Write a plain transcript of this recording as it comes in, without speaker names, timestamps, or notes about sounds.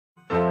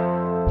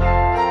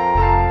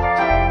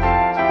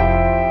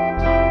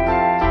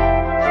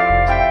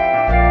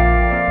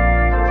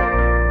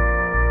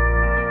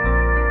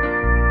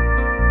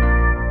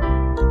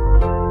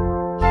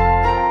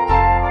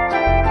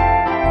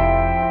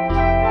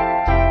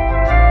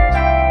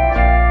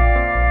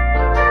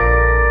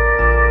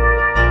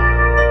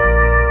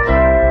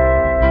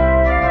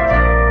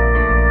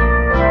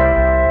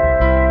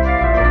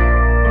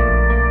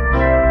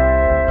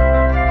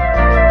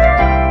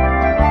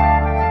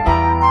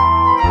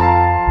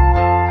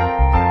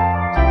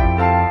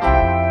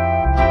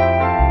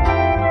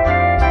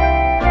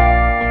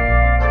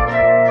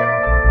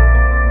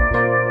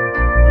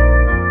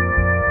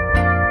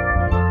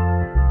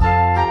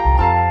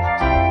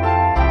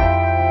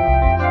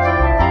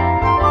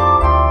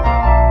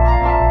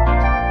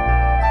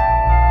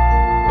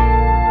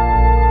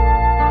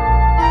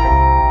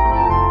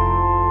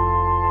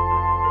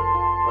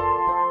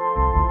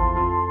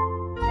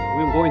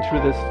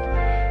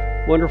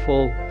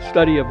wonderful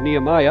study of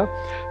Nehemiah.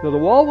 Now the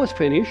wall was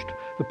finished.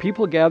 The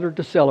people gathered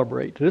to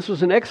celebrate. This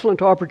was an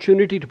excellent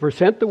opportunity to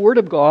present the Word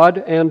of God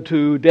and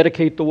to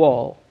dedicate the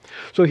wall.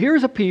 So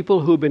here's a people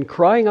who've been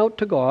crying out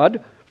to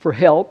God for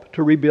help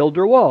to rebuild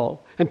their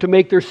wall and to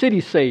make their city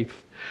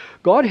safe.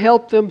 God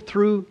helped them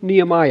through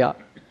Nehemiah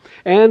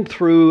and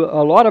through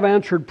a lot of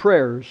answered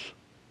prayers.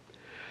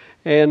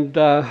 And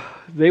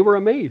they were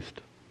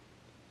amazed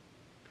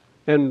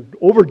and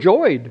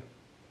overjoyed,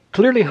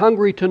 clearly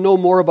hungry to know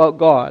more about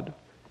God.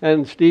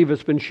 And Steve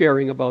has been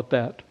sharing about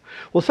that.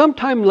 Well,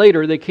 sometime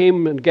later they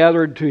came and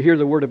gathered to hear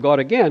the Word of God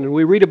again. And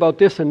we read about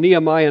this in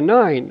Nehemiah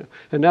 9.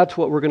 And that's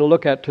what we're going to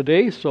look at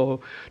today. So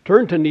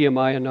turn to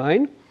Nehemiah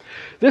 9.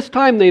 This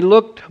time they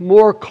looked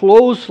more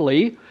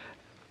closely,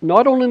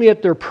 not only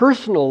at their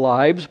personal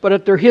lives, but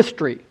at their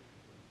history.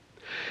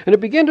 And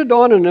it began to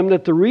dawn on them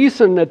that the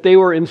reason that they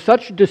were in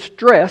such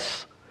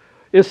distress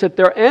is that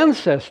their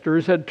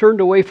ancestors had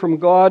turned away from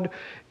God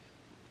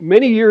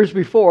many years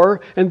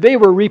before, and they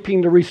were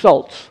reaping the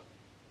results.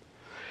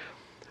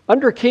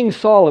 Under King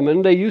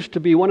Solomon, they used to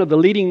be one of the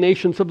leading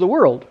nations of the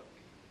world.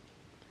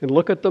 And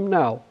look at them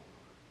now,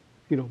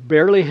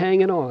 barely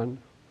hanging on.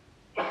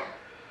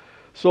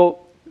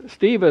 So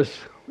Steve has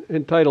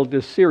entitled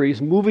this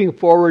series, Moving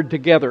Forward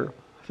Together.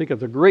 I think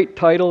it's a great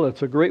title.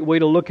 It's a great way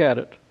to look at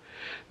it.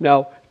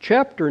 Now,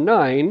 chapter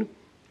 9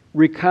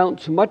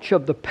 recounts much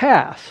of the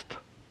past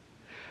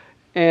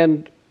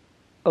and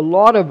a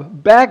lot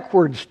of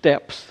backward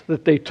steps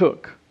that they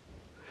took.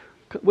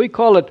 We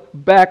call it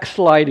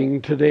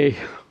backsliding today.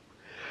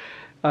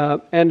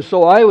 And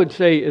so I would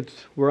say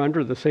we're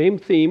under the same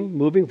theme,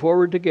 moving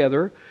forward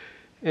together.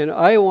 And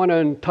I want to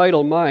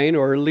entitle mine,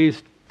 or at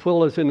least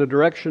pull us in the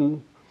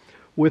direction,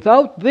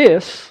 without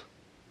this,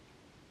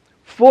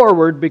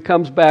 forward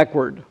becomes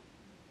backward.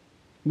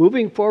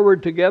 Moving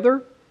forward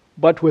together,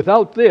 but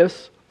without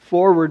this,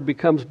 forward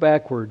becomes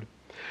backward.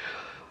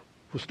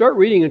 We'll start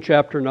reading in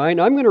chapter 9.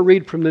 I'm going to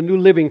read from the New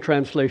Living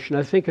Translation.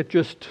 I think it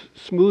just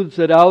smooths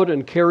it out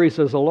and carries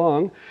us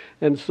along.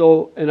 And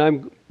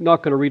I'm not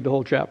going to read the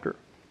whole chapter.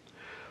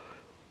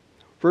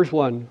 Verse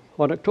 1.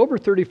 On October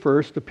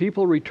 31st, the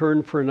people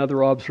returned for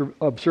another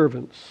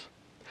observance.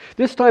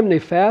 This time they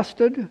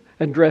fasted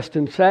and dressed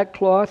in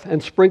sackcloth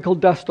and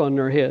sprinkled dust on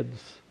their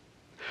heads.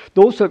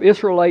 Those of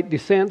Israelite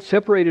descent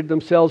separated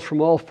themselves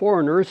from all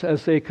foreigners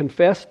as they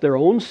confessed their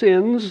own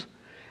sins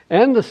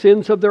and the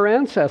sins of their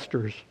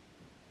ancestors.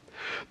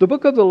 The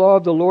book of the law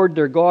of the Lord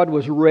their God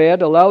was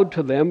read aloud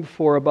to them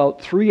for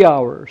about 3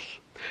 hours.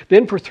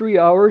 Then for 3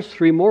 hours,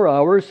 3 more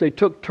hours, they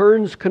took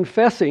turns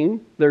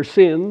confessing their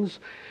sins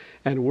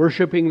and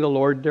worshiping the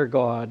Lord their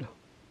God.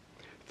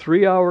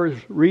 3 hours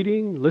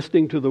reading,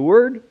 listening to the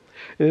word,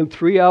 and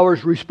 3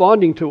 hours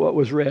responding to what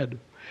was read.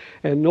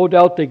 And no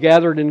doubt they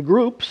gathered in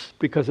groups,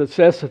 because it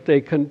says that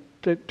they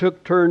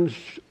took turns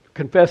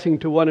confessing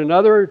to one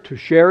another, to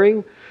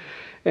sharing.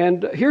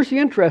 And here's the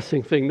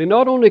interesting thing. They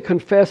not only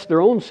confessed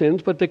their own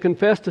sins, but they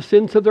confessed the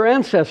sins of their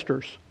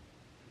ancestors.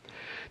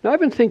 Now, I've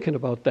been thinking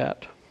about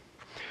that.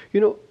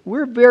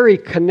 We're very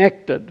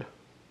connected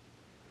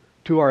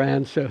to our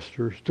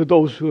ancestors, to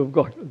those who have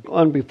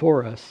gone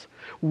before us.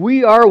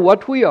 We are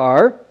what we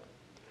are,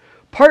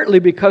 partly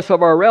because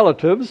of our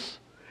relatives,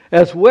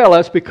 as well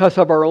as because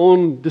of our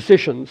own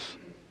decisions.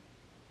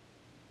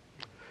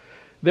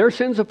 Their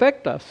sins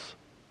affect us.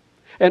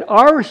 And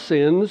our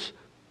sins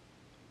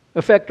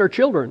affect our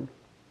children.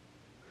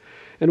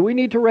 And we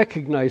need to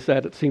recognize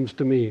that, it seems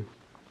to me.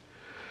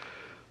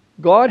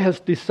 God has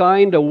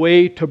designed a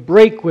way to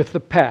break with the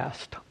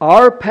past.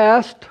 Our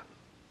past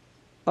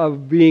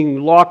of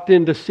being locked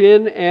into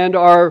sin and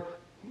our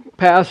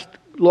past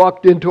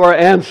locked into our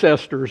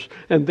ancestors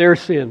and their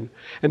sin.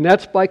 And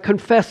that's by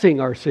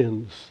confessing our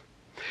sins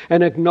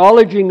and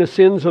acknowledging the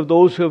sins of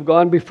those who have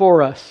gone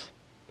before us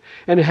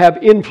and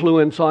have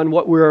influence on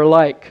what we are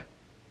like.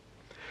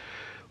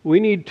 We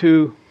need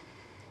to,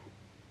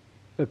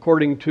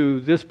 according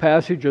to this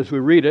passage as we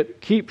read it,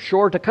 keep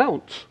short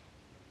accounts.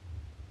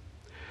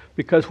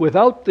 Because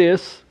without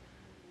this,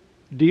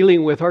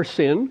 dealing with our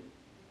sin,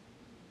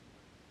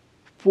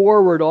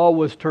 forward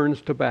always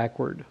turns to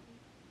backward.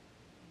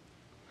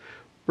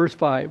 Verse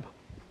 5.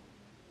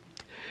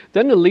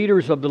 Then the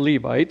leaders of the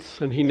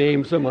Levites, and he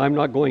names them, I'm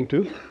not going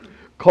to,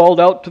 called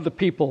out to the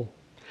people,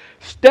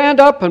 "Stand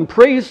up and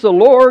praise the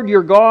Lord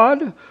your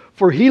God,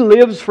 for he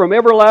lives from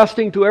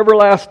everlasting to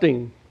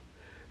everlasting."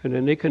 And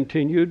then they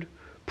continued,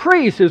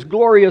 "Praise his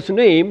glorious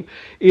name.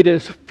 It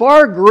is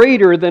far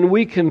greater than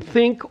we can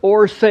think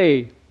or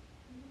say."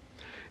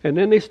 And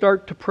then they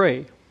start to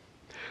pray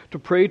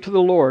to the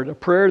Lord, a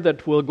prayer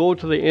that will go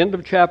to the end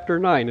of chapter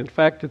 9. In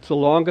fact, it's the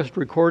longest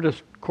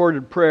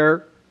recorded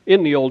prayer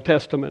in the Old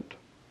Testament.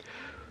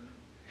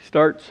 He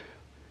starts,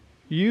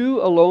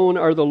 "You alone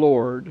are the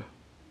Lord.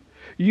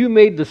 You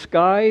made the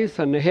skies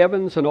and the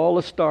heavens and all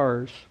the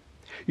stars.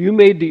 You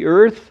made the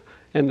earth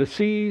and the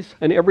seas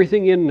and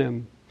everything in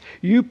them.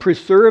 You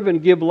preserve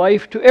and give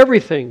life to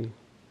everything,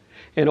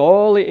 and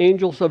all the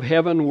angels of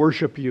heaven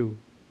worship you."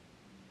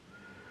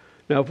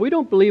 Now, if we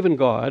don't believe in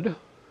God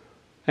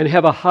and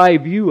have a high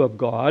view of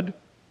God,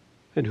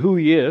 and who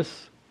He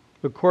is,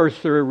 of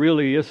course, there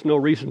really is no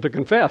reason to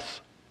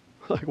confess.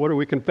 Like, what are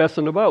we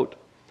confessing about?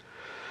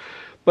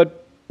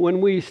 But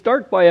when we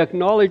start by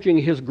acknowledging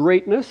His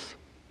greatness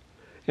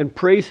and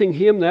praising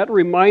Him, that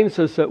reminds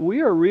us that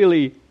we are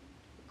really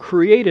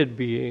created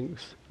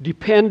beings,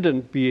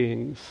 dependent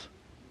beings,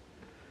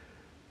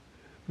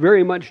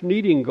 very much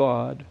needing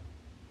God.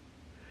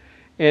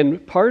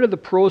 And part of the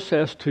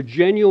process to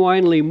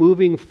genuinely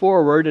moving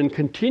forward and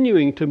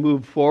continuing to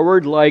move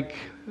forward, like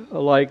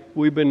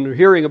we've been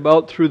hearing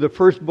about through the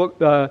first book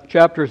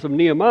chapters of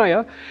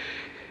Nehemiah,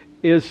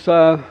 is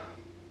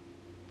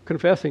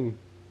confessing,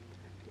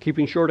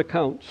 keeping short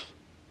accounts.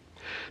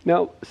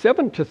 Now,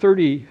 7 to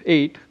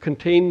 38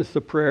 contains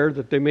the prayer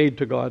that they made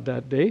to God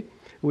that day.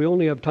 We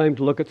only have time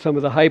to look at some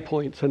of the high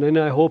points, and then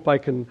I hope I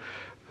can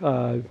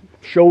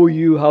show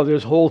you how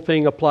this whole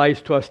thing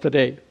applies to us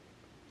today.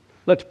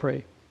 Let's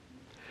pray.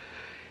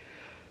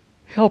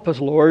 Help us,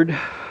 Lord,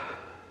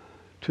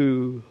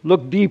 to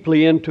look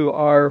deeply into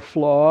our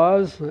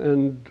flaws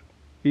and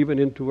even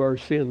into our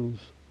sins,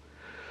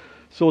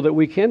 so that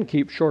we can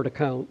keep short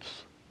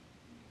accounts,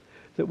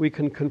 that we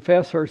can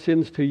confess our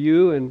sins to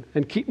You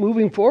and keep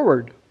moving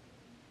forward,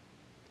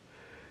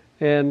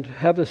 and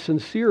have a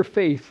sincere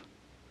faith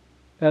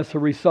as a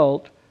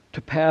result to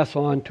pass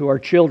on to our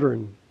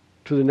children,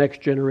 to the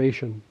next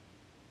generation.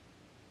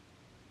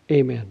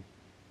 Amen.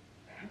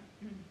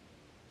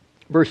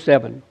 Verse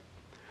 7.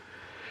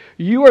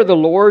 You are the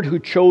Lord who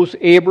chose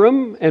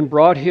Abram and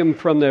brought him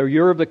from the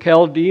Ur of the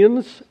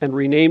Chaldeans and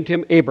renamed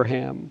him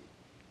Abraham.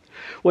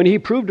 When he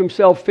proved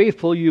himself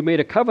faithful, You made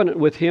a covenant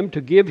with him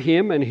to give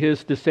him and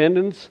his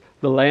descendants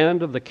the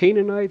land of the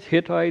Canaanites,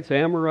 Hittites,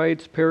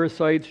 Amorites,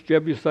 Perizzites,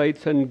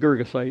 Jebusites, and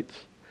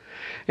Girgashites.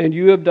 And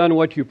You have done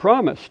what You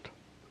promised,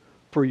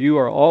 for You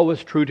are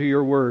always true to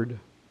Your word.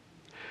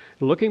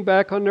 Looking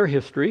back on their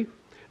history,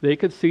 they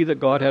could see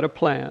that God had a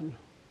plan.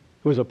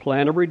 It was a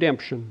plan of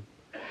redemption.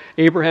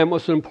 Abraham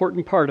was an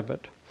important part of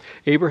it.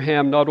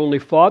 Abraham not only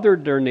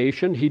fathered their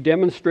nation, he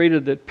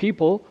demonstrated that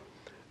people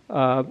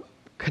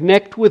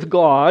connect with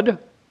God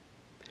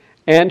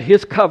and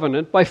His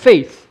covenant by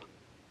faith.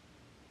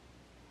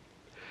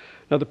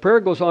 Now the prayer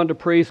goes on to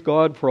praise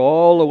God for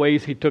all the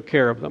ways He took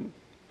care of them.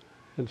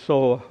 And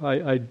so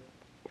I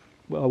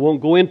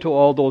won't go into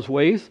all those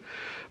ways,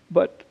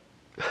 but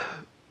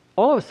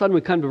all of a sudden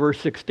we come to verse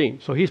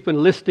 16. So he's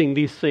been listing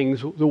these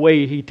things the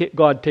way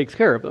God takes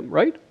care of them,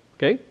 right?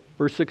 Okay,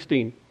 verse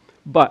 16.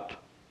 But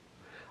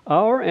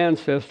our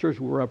ancestors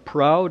were a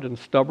proud and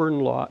stubborn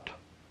lot.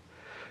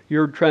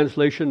 Your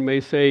translation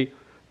may say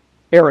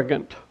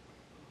arrogant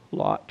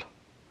lot.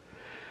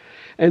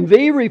 And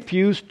they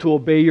refused to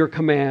obey Your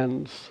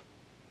commands.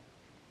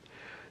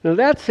 Now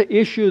that's the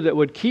issue that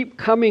would keep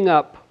coming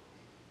up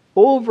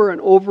over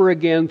and over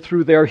again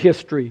through their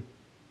history.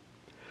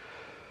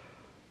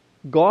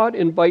 God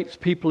invites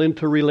people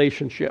into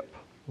relationship,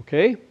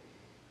 okay?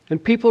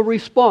 And people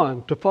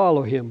respond to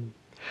follow Him.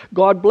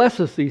 God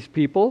blesses these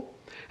people,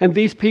 and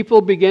these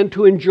people begin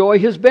to enjoy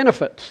His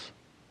benefits.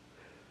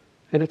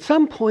 And at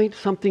some point,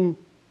 something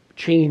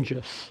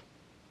changes.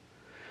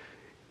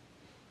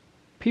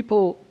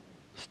 People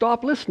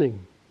stop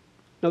listening.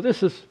 Now,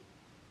 this is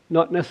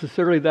not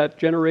necessarily that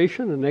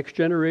generation, the next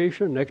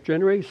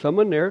generation,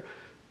 someone there,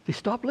 they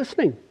stop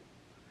listening.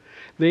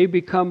 They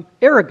become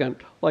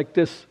arrogant, like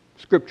this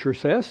Scripture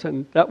says,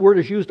 and that word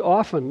is used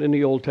often in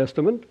the Old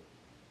Testament.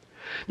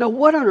 Now,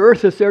 what on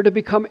earth is there to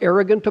become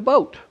arrogant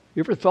about?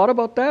 You ever thought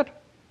about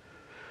that?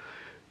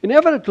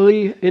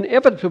 Inevitably,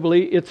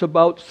 it's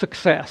about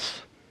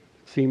success,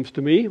 it seems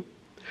to me,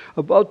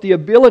 about the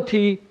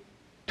ability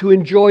to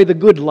enjoy the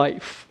good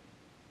life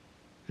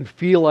and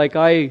feel like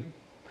I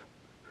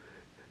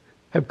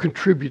have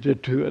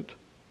contributed to it.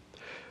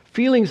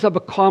 Feelings of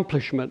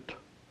accomplishment,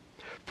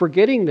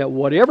 forgetting that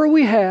whatever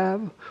we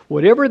have,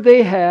 whatever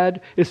they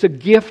had, is a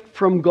gift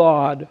from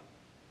God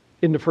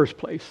in the first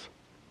place.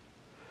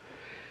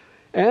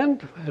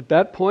 And at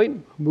that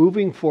point,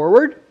 moving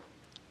forward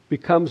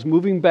becomes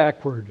moving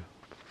backward.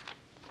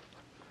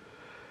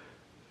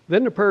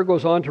 Then the prayer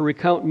goes on to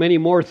recount many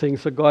more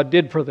things that God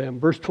did for them.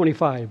 Verse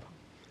 25.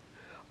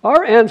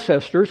 Our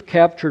ancestors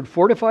captured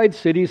fortified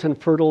cities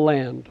and fertile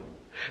land.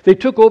 They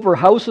took over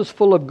houses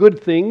full of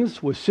good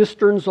things, with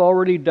cisterns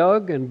already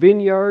dug, and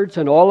vineyards,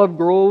 and olive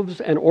groves,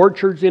 and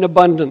orchards in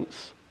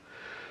abundance.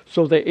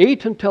 So they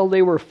ate until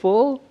they were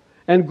full,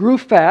 and grew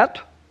fat,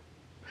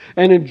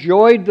 and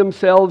enjoyed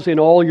themselves in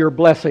all Your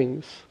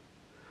blessings.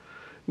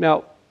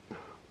 Now,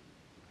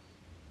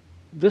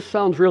 this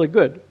sounds really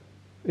good.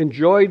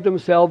 Enjoyed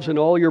themselves in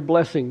all Your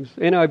blessings.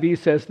 NIV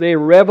says, they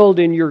reveled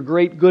in Your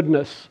great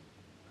goodness.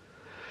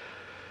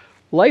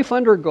 Life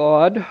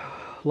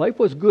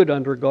was good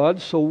under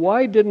God, so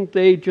why didn't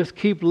they just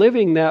keep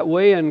living that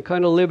way and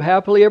kind of live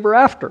happily ever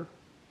after?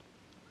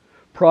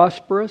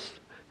 Prosperous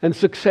and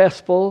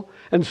successful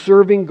and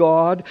serving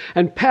God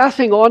and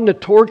passing on the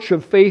torch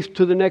of faith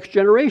to the next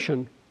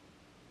generation.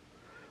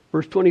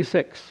 Verse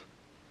 26.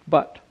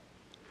 But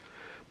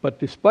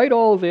despite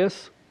all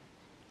this,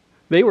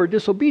 they were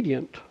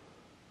disobedient.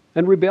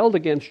 and rebelled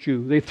against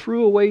you. They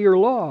threw away your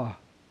law.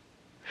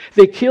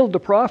 They killed the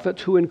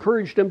prophets who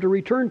encouraged them to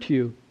return to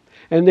you.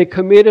 And they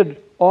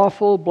committed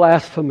awful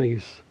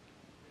blasphemies.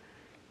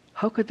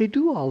 How could they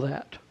do all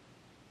that?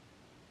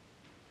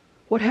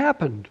 What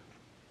happened?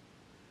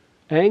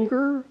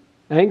 Anger?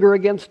 Anger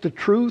against the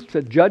truth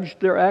that judged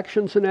their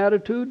actions and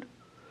attitude?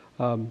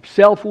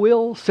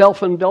 Self-will?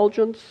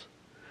 Self-indulgence?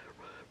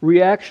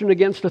 Reaction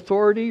against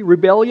authority?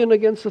 Rebellion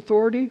against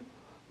authority?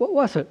 What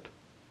was it?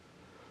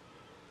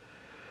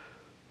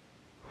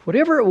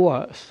 Whatever it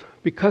was,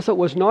 because it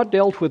was not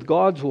dealt with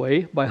God's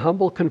way by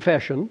humble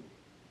confession,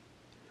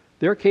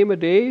 there came a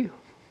day,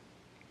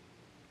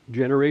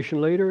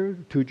 generation later,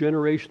 2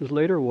 generations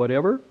later,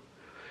 whatever,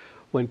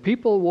 when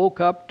people woke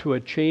up to a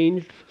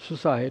changed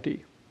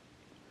society.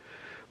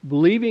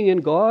 Believing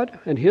in God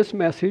and His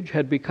message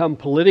had become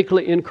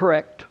politically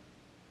incorrect.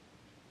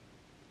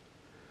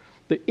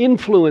 The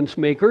influence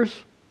makers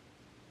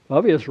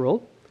of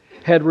Israel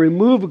had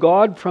removed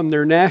God from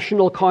their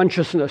national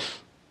consciousness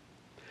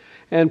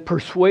and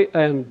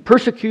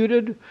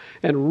persecuted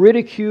and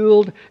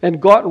ridiculed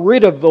and got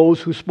rid of those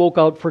who spoke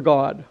out for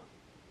God.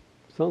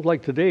 Sounds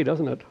like today,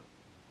 doesn't it?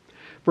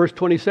 Verse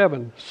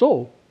 27,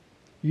 so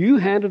you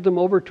handed them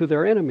over to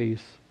their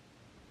enemies.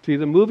 See,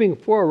 the moving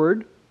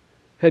forward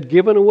had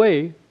given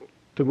away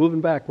to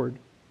moving backward.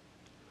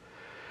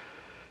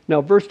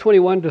 Now, verse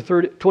 27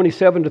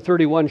 to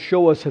 31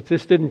 show us that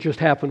this didn't just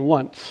happen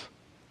once.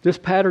 This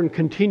pattern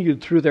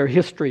continued through their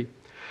history,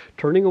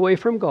 turning away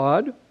from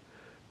God,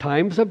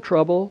 times of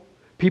trouble,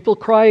 people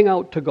crying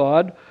out to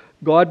God,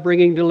 God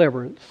bringing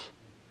deliverance.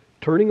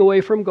 Turning away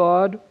from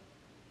God,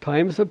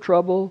 times of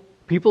trouble,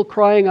 people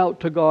crying out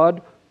to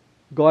God,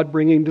 God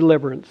bringing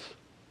deliverance.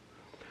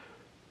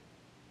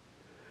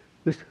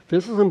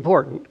 This is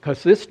important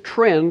because this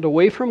trend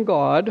away from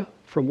God,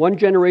 from one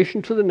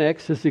generation to the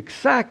next, is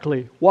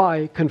exactly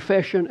why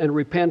confession and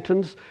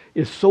repentance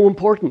is so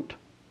important.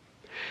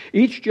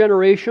 Each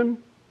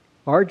generation,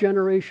 our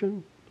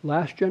generation,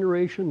 last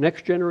generation,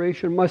 next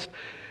generation, must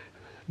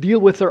deal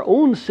with their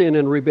own sin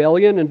and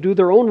rebellion and do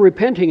their own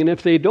repenting. And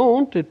if they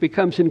don't, it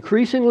becomes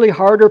increasingly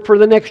harder for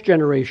the next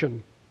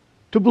generation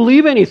to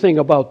believe anything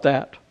about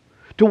that,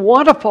 to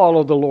want to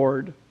follow the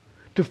Lord,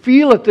 to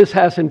feel that this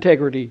has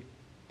integrity.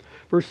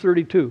 Verse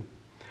 32.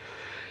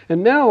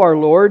 And now our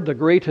Lord, the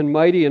great and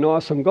mighty and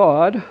awesome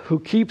God, who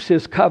keeps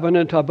His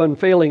covenant of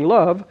unfailing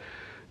love,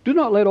 do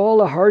not let all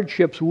the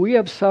hardships we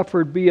have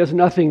suffered be as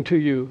nothing to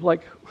you.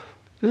 Like,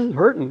 this is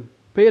hurting.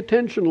 Pay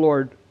attention,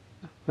 Lord.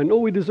 I know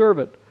we deserve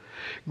it.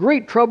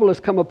 Great trouble has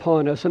come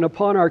upon us and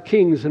upon our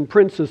kings and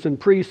princes and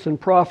priests and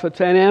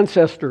prophets and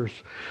ancestors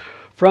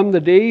from the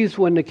days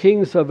when the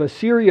kings of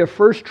Assyria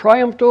first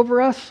triumphed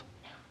over us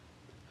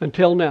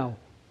until now.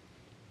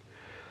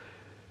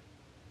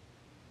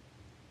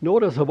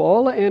 Notice of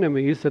all the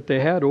enemies that they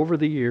had over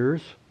the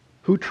years,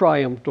 who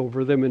triumphed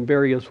over them in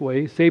various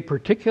ways, they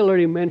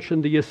particularly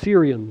mentioned the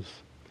Assyrians.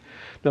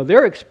 Now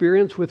their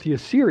experience with the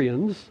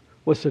Assyrians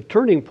was the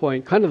turning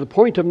point, kind of the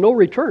point of no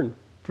return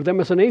for them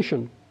as a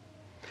nation.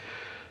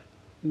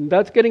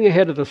 That's getting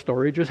ahead of the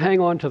story. Just hang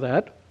on to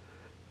that.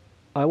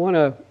 I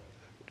want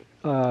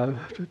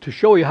to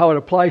show you how it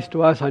applies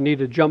to us, I need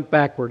to jump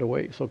backward a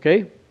ways,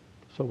 okay?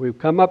 So we've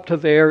come up to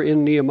there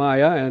in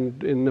Nehemiah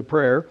and in the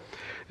prayer,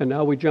 and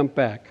now we jump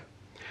back.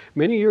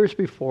 Many years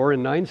before,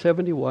 in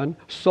 971,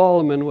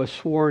 Solomon was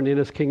sworn in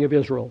as king of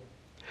Israel.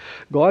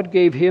 God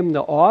gave him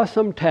the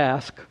awesome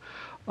task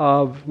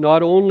of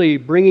not only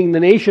bringing the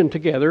nation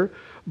together,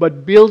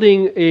 but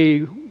building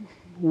a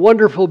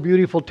wonderful,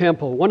 beautiful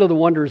temple, one of the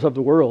wonders of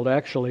the world,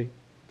 actually.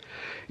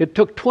 It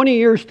took 20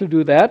 years to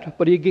do that,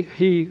 but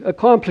he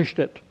accomplished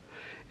it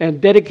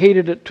and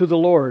dedicated it to the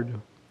Lord.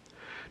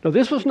 Now,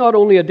 this was not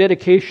only a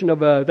dedication of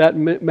that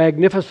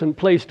magnificent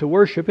place to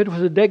worship, it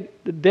was a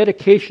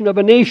dedication of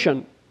a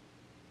nation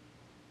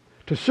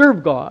to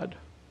serve God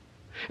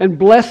and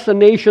bless the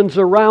nations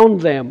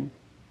around them.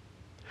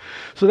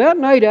 So that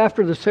night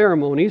after the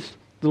ceremonies,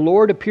 the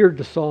Lord appeared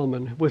to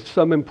Solomon with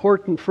some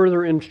important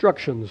further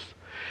instructions.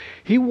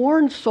 He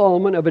warned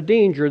Solomon of a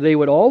danger they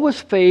would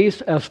always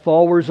face as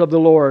followers of the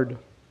Lord.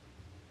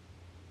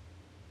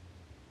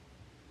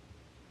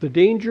 The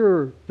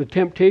danger, the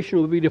temptation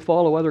would be to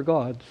follow other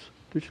gods,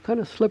 to just kind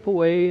of slip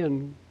away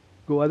and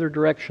go other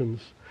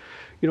directions.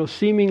 You know,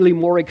 seemingly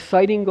more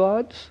exciting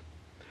gods,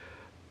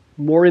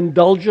 more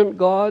indulgent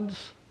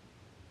gods.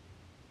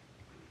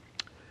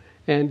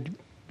 And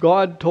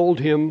God told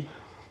him,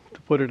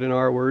 to put it in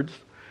our words,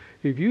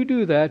 if you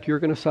do that, you're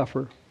going to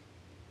suffer.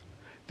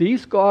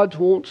 These gods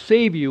won't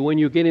save you when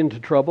you get into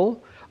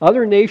trouble.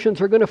 Other nations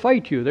are going to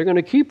fight you. They're going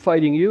to keep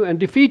fighting you and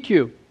defeat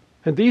you.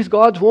 And these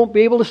gods won't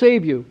be able to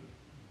save you.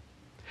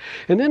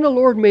 And then the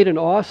Lord made an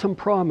awesome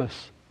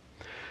promise.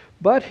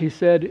 But he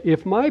said,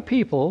 if my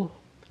people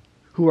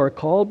who are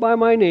called by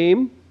my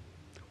name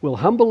will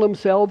humble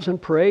themselves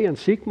and pray and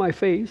seek my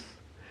face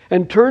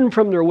and turn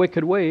from their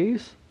wicked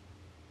ways,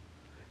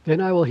 then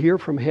I will hear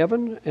from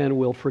heaven and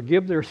will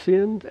forgive their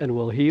sins and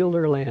will heal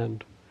their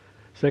land.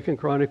 2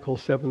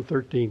 Chronicles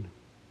 7:13.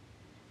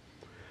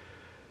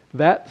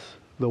 That's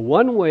the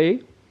one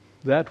way,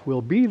 that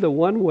will be the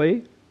one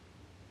way,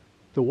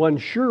 the one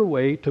sure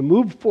way to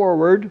move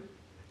forward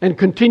and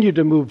continue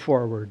to move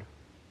forward.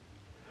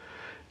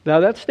 Now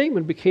that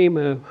statement became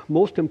a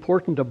most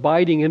important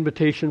abiding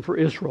invitation for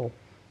Israel,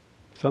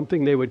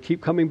 something they would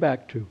keep coming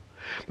back to.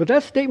 But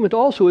that statement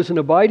also is an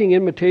abiding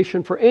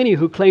invitation for any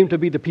who claim to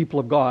be the people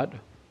of God,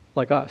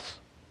 like us.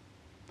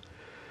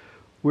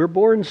 We're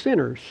born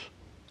sinners.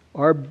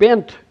 Our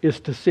bent is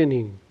to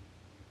sinning.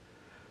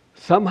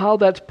 Somehow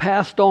that's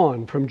passed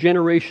on from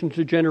generation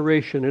to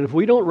generation. And if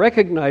we don't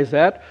recognize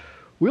that,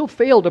 we'll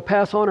fail to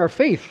pass on our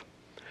faith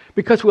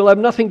because we'll have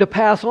nothing to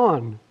pass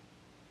on.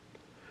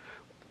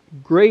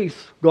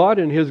 Grace, God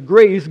in His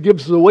grace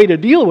gives the way to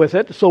deal with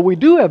it, so we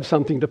do have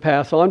something to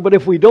pass on, but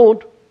if we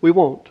don't, we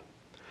won't.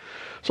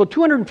 So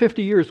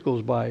 250 years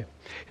goes by.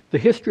 The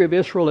history of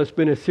Israel has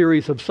been a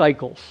series of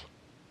cycles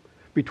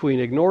between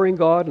ignoring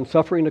God and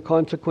suffering the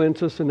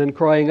consequences and then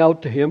crying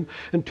out to Him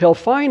until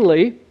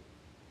finally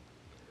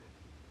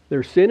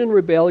their sin and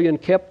rebellion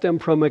kept them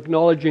from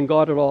acknowledging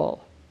God at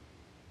all.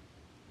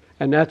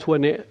 And that's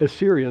when the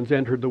Assyrians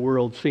entered the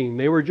world scene.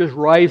 They were just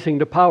rising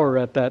to power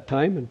at that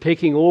time and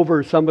taking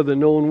over some of the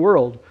known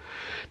world.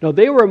 Now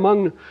they were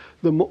among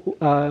the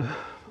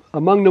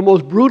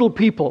most brutal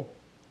people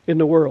in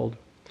the world.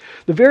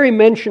 The very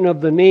mention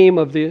of the name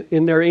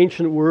in their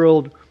ancient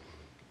world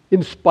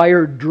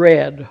inspired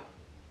dread.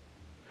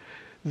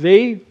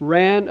 They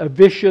ran a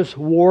vicious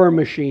war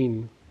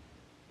machine,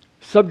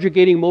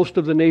 subjugating most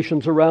of the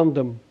nations around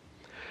them.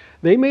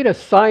 They made a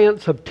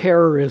science of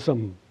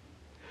terrorism.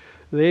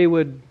 They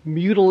would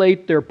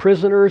mutilate their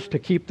prisoners to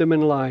keep them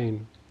in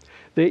line.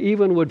 They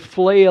even would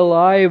flay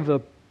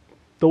alive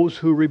those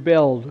who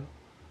rebelled.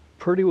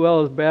 Pretty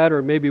well as bad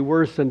or maybe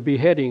worse than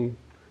beheading.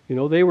 You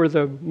know, they were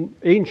the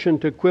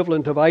ancient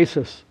equivalent of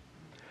ISIS.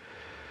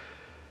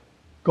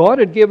 God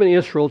had given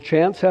Israel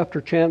chance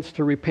after chance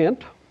to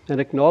repent and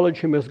acknowledge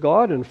Him as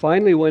God, and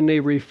finally when they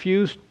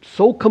refused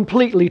so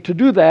completely to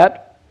do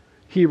that,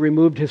 He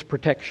removed His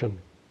protection.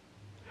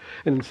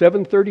 And in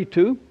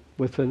 732,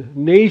 with the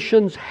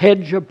nation's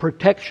hedge of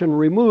protection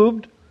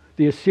removed,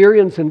 the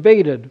Assyrians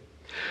invaded.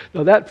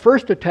 Now that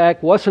first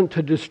attack wasn't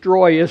to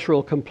destroy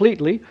Israel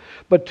completely,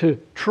 but to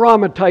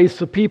traumatize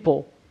the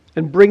people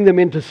and bring them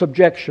into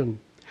subjection,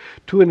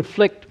 to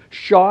inflict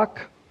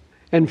shock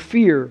and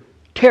fear,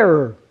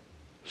 terror,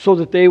 so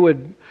that they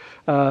would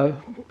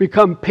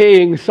become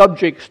paying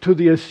subjects to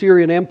the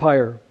Assyrian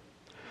Empire.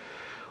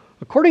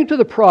 According to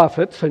the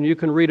prophets, and you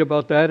can read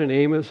about that in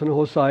Amos and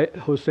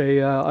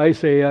Hosea,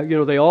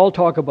 Isaiah, they all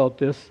talk about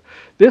this.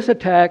 This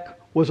attack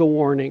was a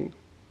warning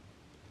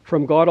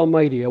from God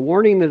Almighty, a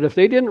warning that if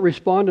they didn't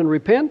respond and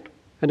repent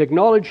and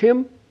acknowledge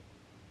Him,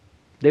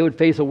 they would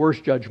face a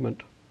worse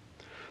judgment.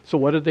 So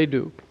what did they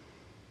do?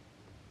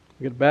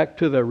 Get back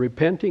to the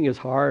repenting is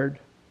hard.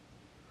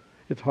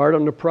 It's hard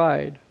on the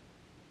pride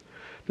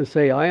to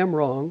say, I am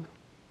wrong.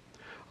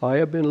 I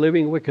have been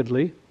living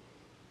wickedly.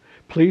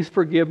 Please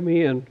forgive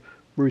me and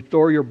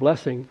restore your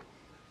blessing.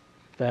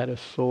 That is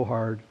so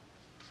hard.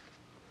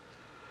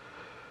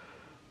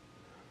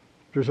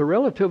 There's a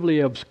relatively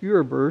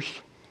obscure verse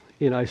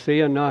in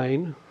Isaiah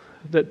 9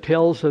 that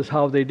tells us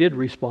how they did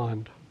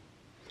respond.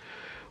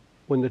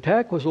 When the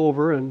attack was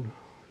over and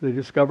they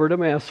discovered a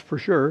mess for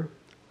sure,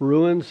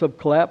 ruins of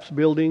collapsed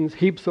buildings,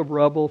 heaps of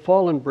rubble,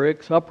 fallen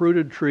bricks,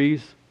 uprooted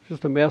trees,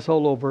 just a mess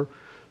all over.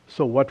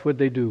 So what would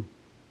they do?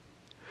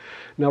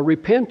 Now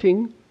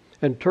repenting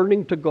and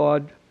turning to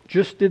God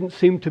just didn't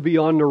seem to be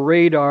on the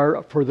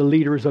radar for the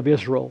leaders of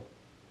Israel.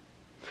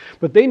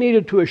 But they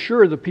needed to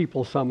assure the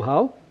people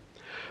somehow.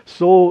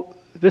 So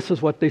this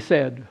is what they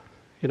said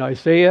in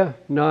Isaiah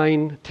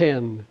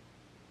 9:10.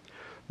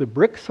 The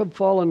bricks have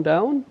fallen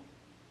down,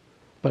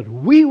 but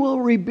we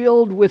will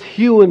rebuild with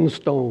hewn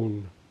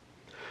stone.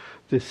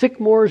 The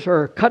sycamores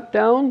are cut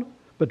down,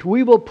 but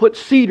we will put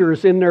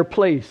cedars in their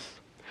place.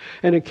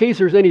 And in case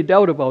there's any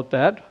doubt about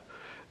that,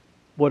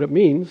 what it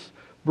means,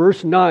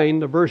 verse 9,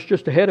 the verse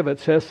just ahead of it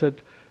says that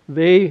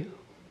they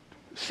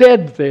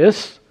said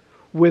this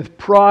with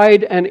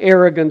pride and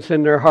arrogance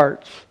in their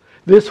hearts.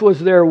 This was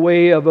their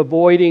way of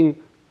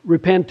avoiding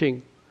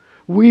repenting.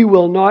 We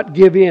will not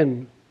give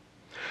in.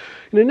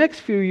 In the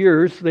next few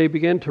years, they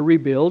began to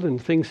rebuild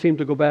and things seemed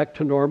to go back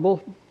to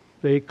normal.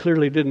 They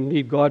clearly didn't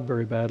need God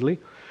very badly.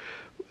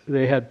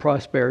 They had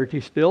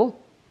prosperity still.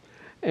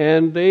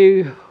 And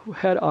they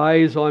had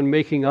eyes on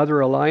making other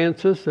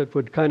alliances that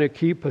would kind of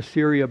keep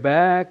Assyria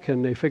back,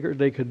 and they figured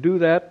they could do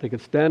that. They could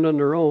stand on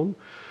their own.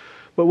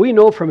 But we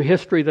know from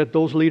history that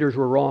those leaders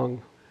were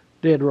wrong,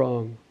 dead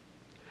wrong.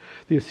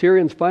 The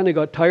Assyrians finally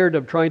got tired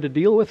of trying to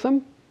deal with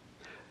them.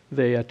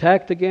 They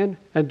attacked again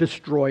and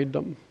destroyed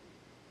them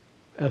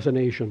as a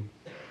nation.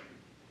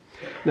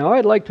 Now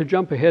I'd like to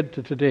jump ahead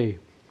to today.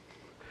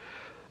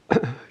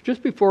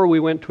 Just before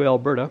we went to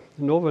Alberta,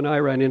 Nova and I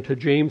ran into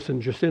James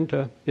and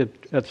Jacinta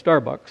at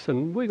Starbucks,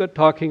 and we got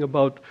talking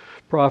about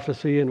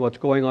prophecy and what's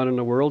going on in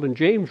the world, and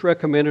James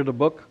recommended a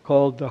book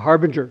called The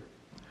Harbinger.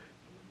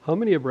 How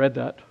many have read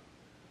that?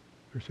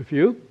 There's a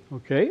few,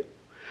 okay.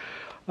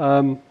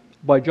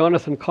 By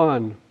Jonathan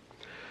Cahn.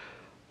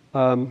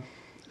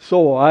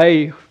 So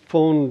I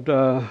phoned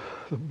the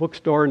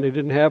bookstore and they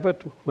didn't have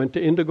it. Went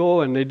to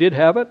Indigo and they did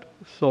have it.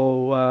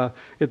 So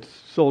it's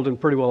sold in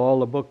pretty well all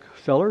the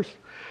booksellers.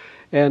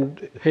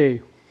 And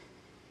hey,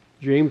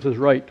 James is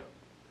right.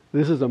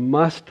 This is a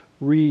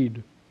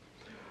must-read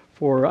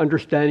for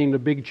understanding the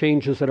big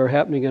changes that are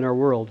happening in our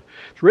world.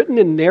 It's written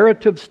in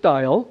narrative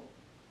style,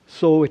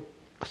 so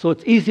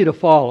it's easy to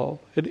follow.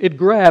 It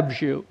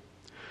grabs you.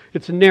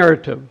 It's a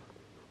narrative,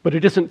 but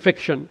it isn't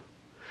fiction.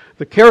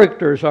 The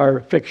characters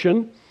are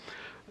fiction,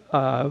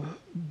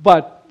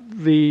 but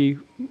the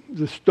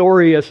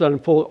story as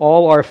unfolded,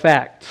 all are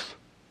facts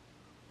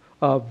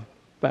of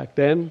back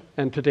then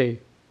and today.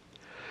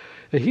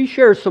 And he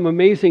shares some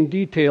amazing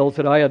details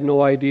that I had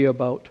no idea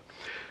about.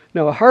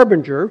 Now, a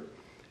harbinger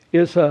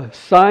is a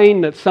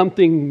sign that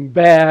something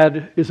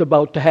bad is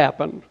about to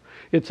happen.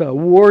 It's a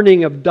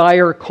warning of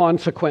dire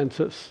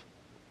consequences.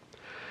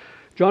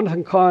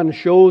 Jonathan Cahn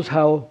shows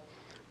how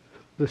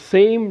the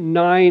same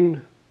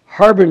 9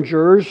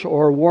 harbingers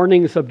or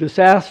warnings of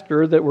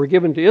disaster that were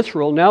given to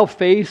Israel now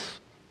face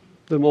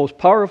the most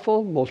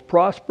powerful, most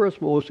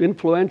prosperous, most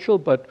influential,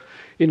 but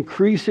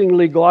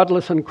increasingly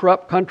godless and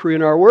corrupt country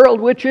in our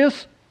world, which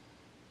is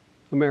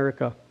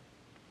America.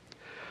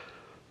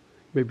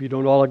 Maybe you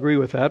don't all agree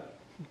with that.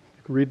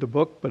 You can read the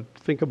book, but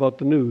think about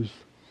the news.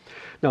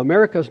 Now,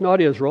 America is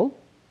not Israel,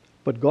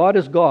 but God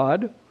is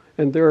God,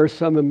 and there are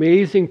some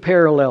amazing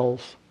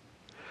parallels.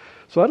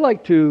 So I'd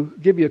like to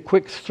give you a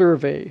quick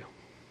survey,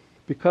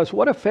 because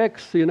what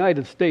affects the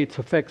United States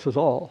affects us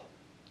all,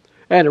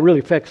 and it really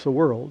affects the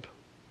world.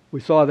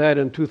 We saw that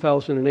in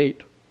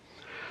 2008.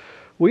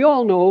 We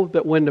all know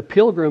that when the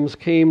Pilgrims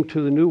came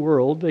to the New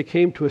World, they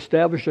came to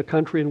establish a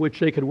country in which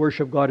they could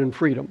worship God in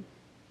freedom.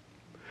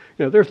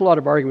 You know, there's a lot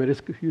of argument,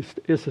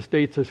 is the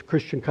States a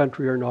Christian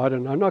country or not,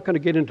 and I'm not going to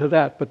get into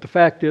that, but the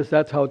fact is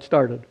that's how it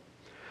started.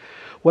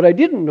 What I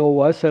didn't know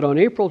was that on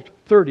April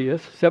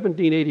 30th,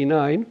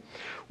 1789,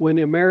 when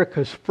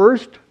America's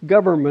first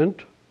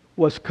government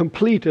was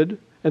completed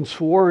and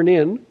sworn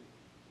in,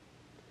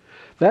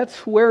 that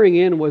swearing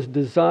in was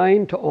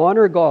designed to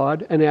honor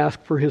God and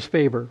ask for His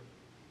favor.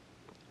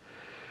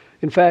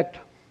 In fact,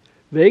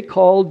 they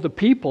called the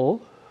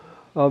people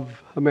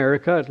of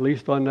America, at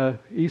least on the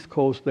East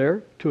Coast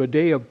there, to a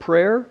day of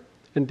prayer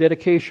and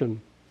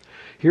dedication.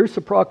 Here's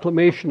the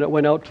proclamation that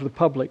went out to the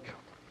public.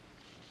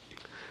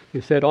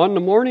 He said, "On the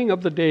morning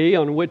of the day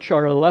on which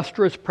our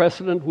illustrious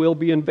President will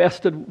be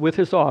invested with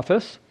his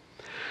office,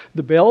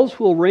 the bells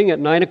will ring at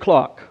 9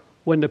 o'clock,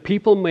 when the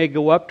people may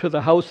go up to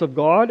the house of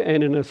God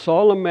and in a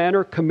solemn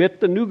manner commit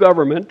the new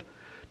government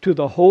to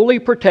the holy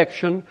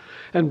protection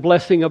and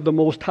blessing of the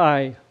Most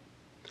High."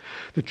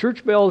 The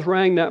church bells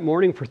rang that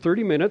morning for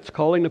 30 minutes,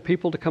 calling the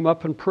people to come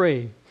up and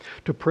pray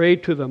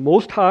to the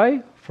Most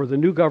High for the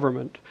new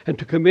government, and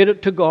to commit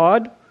it to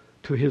God,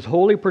 to His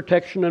holy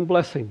protection and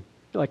blessing.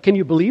 Like, can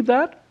you believe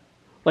that?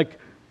 Like,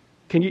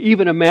 can you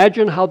even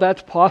imagine how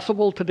that's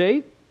possible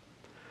today?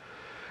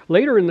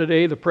 Later in the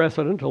day, the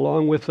president,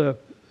 along with the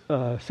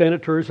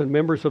senators and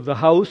members of the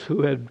House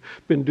who had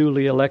been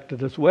duly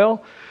elected as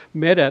well,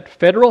 met at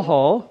Federal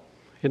Hall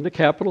in the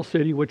capital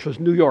city, which was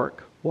New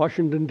York.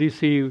 Washington,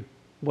 D.C.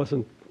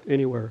 wasn't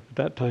anywhere at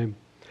that time.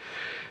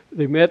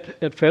 They met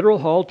at Federal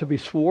Hall to be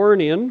sworn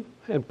in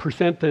and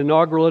present the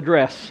inaugural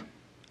address.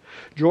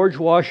 George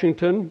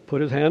Washington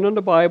put his hand on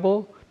the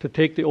Bible to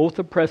take the oath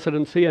of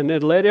presidency and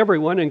then led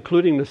everyone,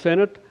 including the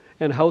Senate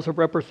and House of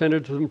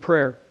Representatives, in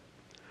prayer.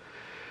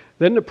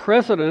 Then the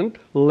president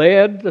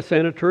led the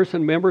senators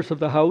and members of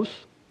the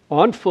House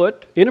on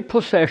foot in a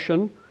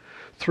procession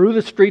through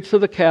the streets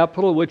of the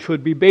Capitol, which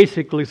would be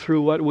basically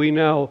through what we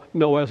now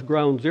know as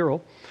Ground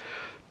Zero,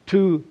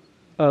 to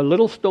a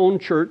little stone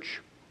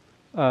church,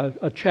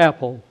 a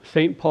chapel,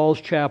 St. Paul's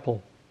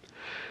Chapel.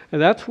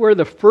 And that's where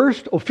the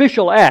first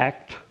official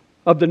act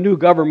of the new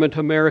government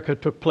America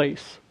took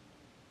place.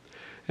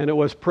 And it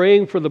was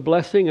praying for the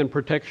blessing and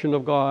protection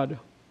of God.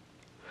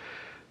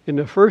 In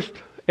the first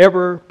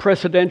ever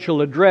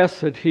presidential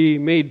address that he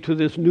made to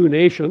this new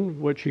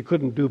nation, which he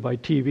couldn't do by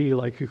TV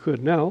like he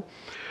could now,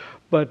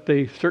 but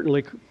they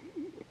certainly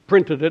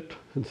printed it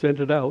and sent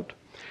it out,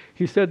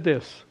 he said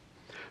this: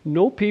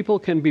 "No people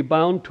can be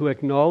bound to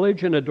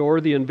acknowledge and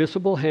adore the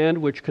invisible hand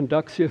which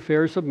conducts the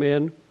affairs of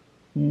men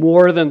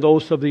more than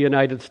those of the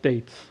United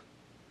States."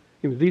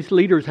 These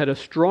leaders had a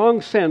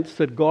strong sense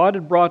that God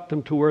had brought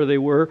them to where they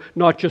were,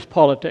 not just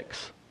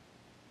politics.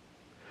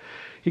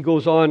 He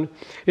goes on,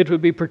 "It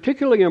would be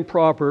particularly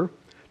improper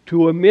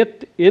to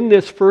omit in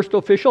this first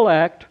official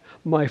act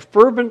my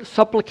fervent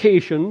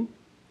supplication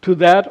to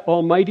that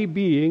Almighty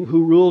Being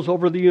who rules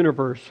over the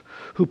universe,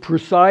 who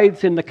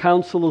presides in the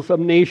councils of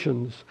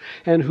nations,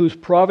 and whose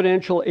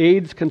providential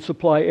aids can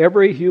supply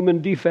every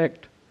human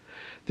defect,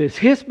 that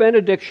His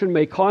benediction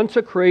may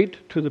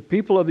consecrate to the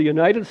people of the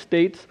United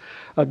States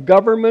a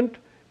government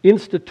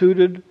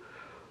instituted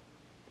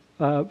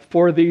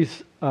for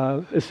these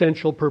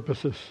essential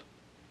purposes.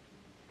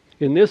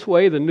 In this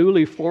way, the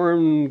newly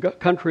formed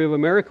country of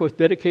America was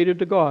dedicated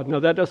to God." Now,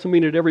 that doesn't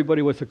mean that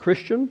everybody was a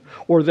Christian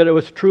or that it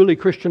was a truly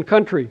Christian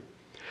country.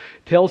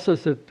 tells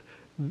us that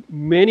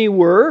many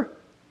were,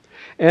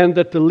 and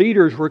that the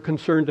leaders were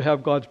concerned to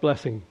have God's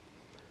blessing.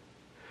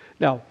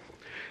 Now,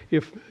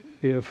 if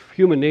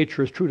human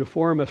nature is true to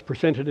form as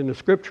presented in the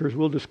Scriptures,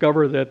 we'll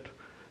discover that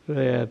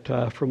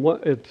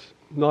it's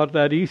not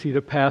that easy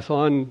to pass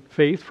on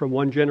faith from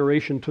one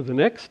generation to the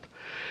next.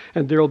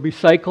 And there will be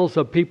cycles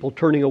of people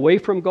turning away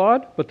from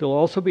God, but there'll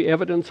also be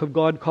evidence of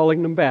God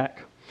calling them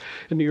back.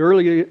 In the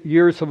early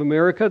years of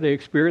America, they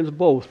experienced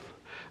both.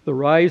 The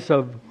rise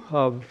of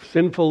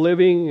sinful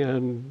living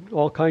and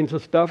all kinds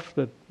of stuff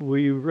that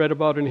we read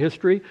about in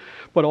history,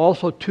 but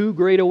also two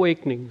great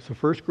awakenings, the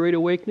first Great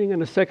Awakening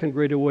and the second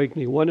Great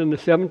Awakening, one in the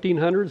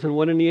 1700s and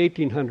one in the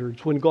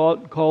 1800s, when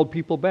God called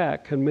people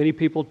back and many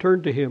people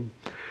turned to Him.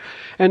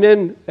 And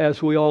then,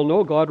 as we all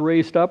know, God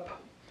raised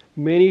up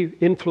many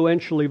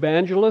influential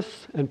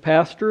evangelists and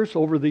pastors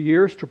over the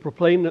years to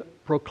proclaim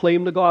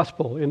the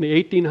gospel. In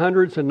the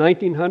 1800s and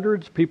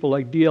 1900s, people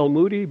like D.L.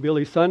 Moody,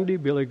 Billy Sunday,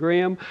 Billy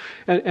Graham,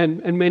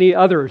 and many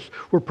others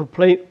were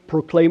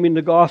proclaiming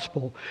the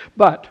gospel.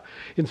 But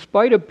in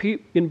spite of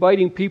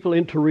inviting people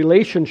into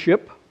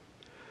relationship,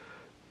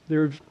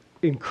 there's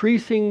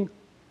increasing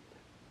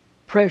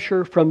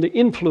pressure from the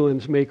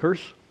influence makers,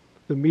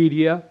 the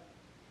media,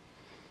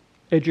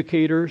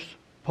 educators,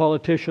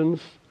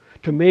 politicians,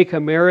 to make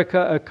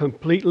America a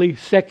completely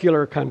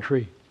secular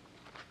country.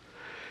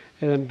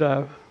 And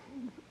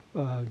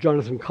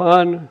Jonathan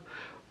Cahn,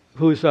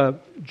 who's a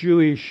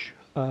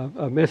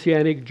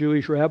Messianic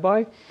Jewish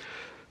rabbi,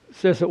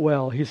 says it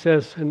well. He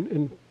says,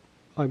 and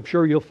I'm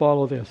sure you'll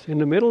follow this, in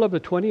the middle of the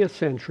 20th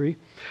century,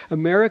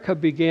 America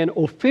began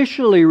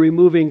officially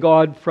removing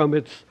God from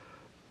its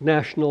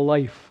national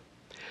life.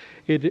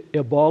 It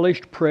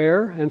abolished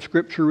prayer and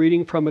scripture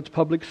reading from its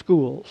public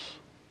schools.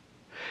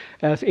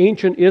 As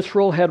ancient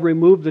Israel had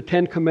removed the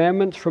Ten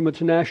Commandments from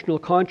its national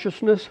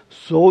consciousness,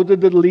 so did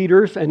the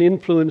leaders and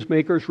influence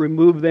makers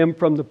remove them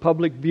from the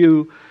public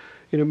view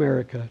in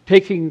America,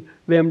 taking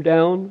them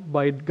down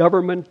by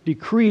government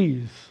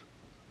decrees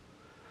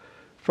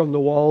from the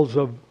walls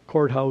of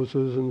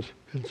courthouses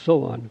and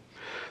so on.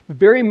 The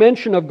very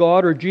mention of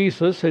God or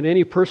Jesus in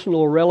any personal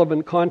or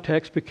relevant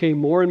context became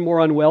more and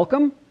more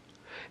unwelcome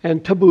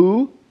and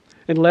taboo,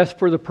 unless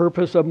for the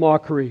purpose of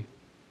mockery.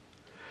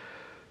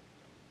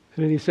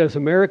 And then he says,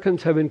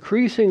 Americans have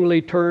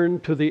increasingly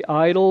turned to the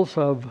idols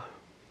of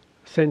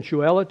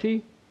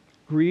sensuality,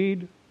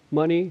 greed,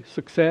 money,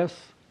 success,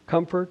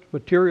 comfort,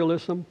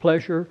 materialism,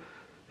 pleasure,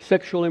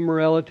 sexual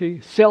immorality,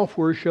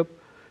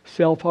 self-worship,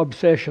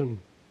 self-obsession.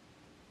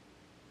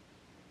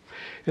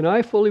 And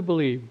I fully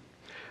believe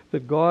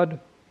that God,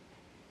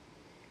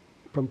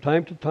 from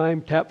time to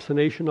time, taps the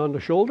nation on the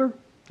shoulder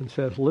and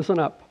says, listen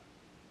up.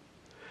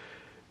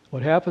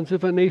 What happens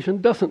if a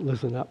nation doesn't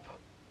listen up?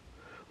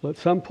 Well, at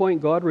some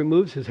point, God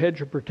removes His hedge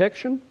of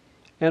protection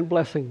and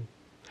blessing.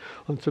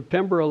 On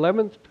September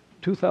 11th,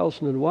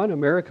 2001,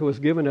 America was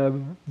given a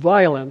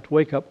violent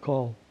wake-up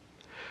call.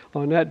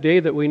 On that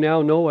day that we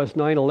now know as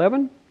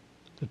 9/11,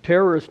 the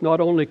terrorists not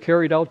only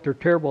carried out their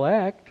terrible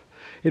act,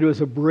 it was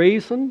a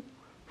brazen,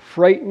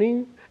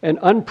 frightening, and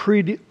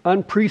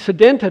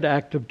unprecedented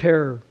act of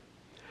terror.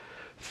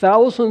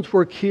 Thousands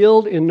were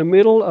killed in the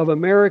middle of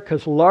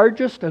America's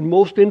largest and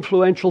most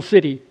influential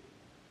city.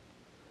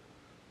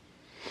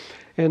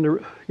 And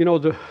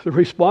the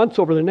response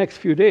over the next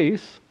few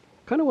days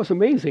kind of was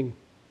amazing.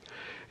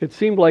 It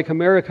seemed like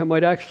America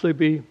might actually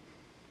be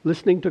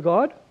listening to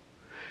God.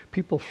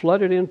 People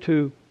flooded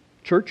into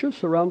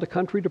churches around the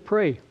country to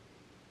pray.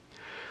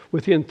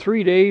 Within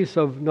 3 days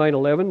of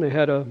 9/11, they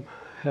had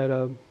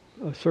a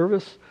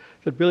service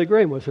that Billy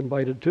Graham was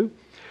invited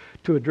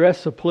to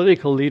address the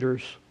political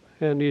leaders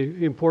and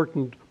the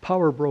important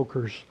power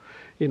brokers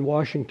in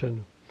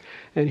Washington.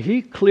 And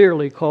he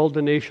clearly called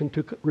the nation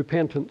to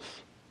repentance.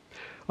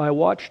 I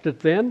watched it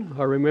then.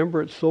 I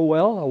remember it so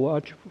well.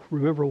 I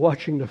remember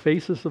watching the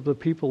faces of the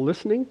people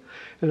listening.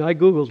 And I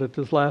Googled it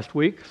this last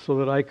week so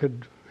that I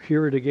could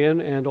hear it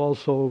again and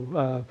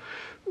also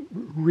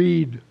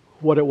read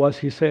what it was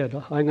he said.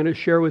 I'm going to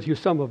share with you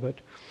some of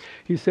it.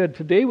 He said,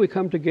 today we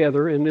come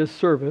together in this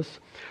service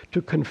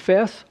to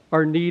confess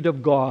our need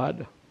of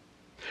God.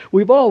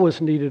 We've always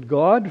needed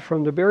God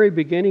from the very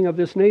beginning of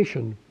this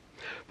nation.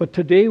 But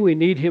today we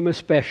need Him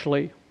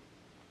especially.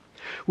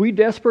 We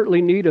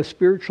desperately need a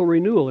spiritual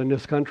renewal in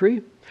this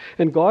country,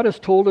 and God has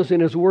told us in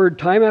His Word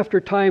time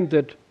after time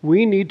that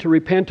we need to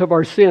repent of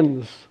our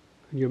sins.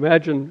 Can you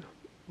imagine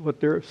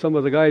what some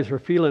of the guys are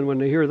feeling when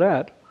they hear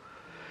that?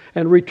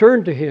 And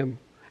return to Him,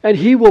 and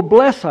He will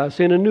bless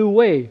us in a new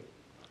way.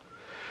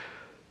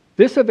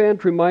 This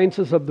event reminds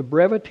us of the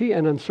brevity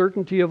and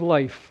uncertainty of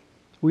life.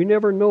 We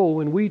never know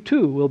when we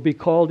too will be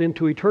called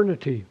into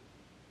eternity.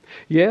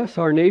 Yes,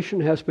 our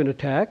nation has been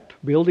attacked,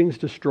 buildings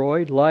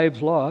destroyed,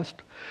 lives lost,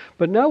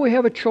 but now we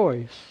have a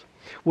choice,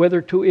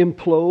 whether to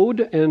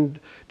implode and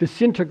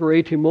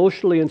disintegrate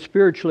emotionally and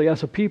spiritually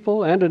as a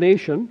people and a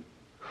nation,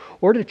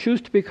 or to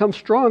choose to become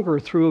stronger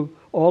through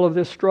all of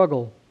this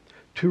struggle,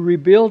 to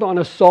rebuild on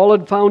a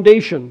solid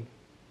foundation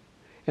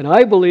And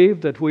I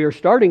believe that we are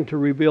starting to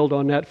rebuild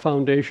on that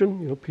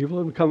foundation. You know, people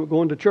have been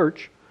going to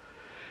church.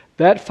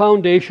 That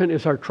foundation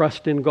is our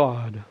trust in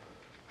God.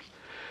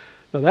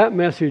 Now that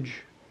message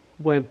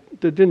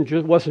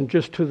wasn't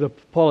just to the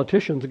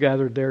politicians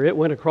gathered there. It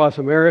went across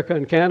America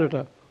and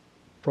Canada.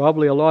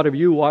 Probably a lot of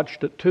you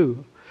watched it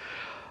too.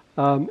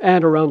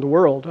 And around the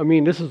world. I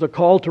mean, this is a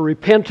call to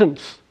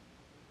repentance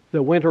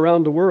that went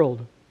around the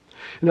world.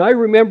 And I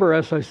remember,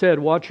 as I said,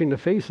 watching the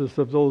faces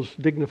of those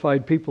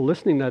dignified people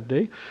listening that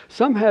day.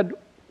 Some had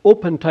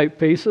open type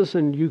faces,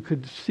 and you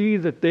could see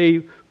that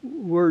they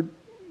were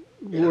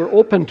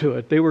open to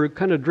it. They were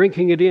kind of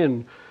drinking it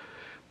in.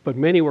 But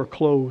many were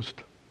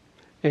closed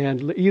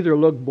and either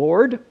looked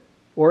bored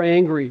or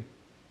angry.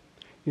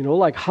 You know,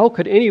 like, how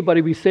could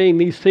anybody be saying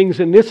these things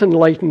in this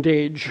enlightened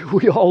age?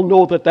 We all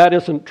know that that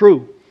isn't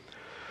true.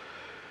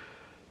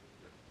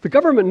 The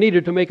government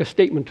needed to make a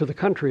statement to the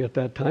country at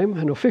that time,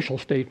 an official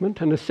statement,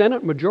 and the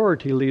Senate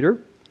Majority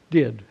Leader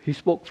did. He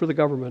spoke for the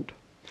government.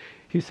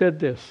 He said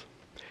this.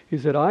 He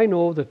said, I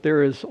know that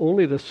there is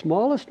only the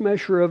smallest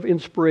measure of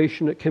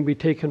inspiration that can be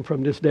taken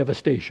from this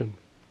devastation.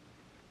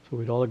 So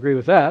we'd all agree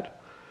with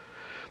that.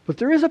 But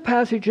there is a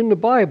passage in the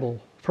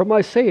Bible from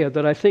Isaiah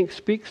that I think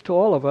speaks to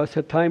all of us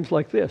at times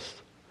like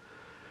this.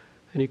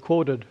 And he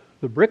quoted,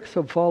 the bricks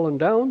have fallen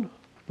down,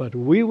 but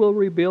we will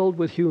rebuild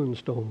with hewn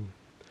stone.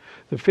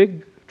 The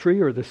fig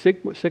tree or the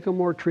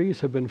sycamore trees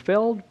have been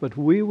felled, but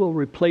we will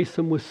replace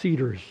them with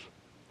cedars.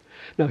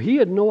 Now, he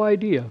had no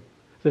idea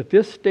that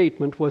this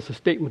statement was a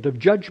statement of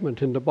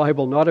judgment in the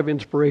Bible, not of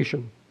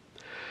inspiration.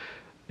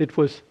 It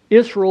was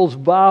Israel's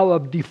vow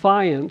of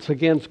defiance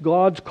against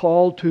God's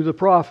call to the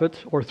prophets,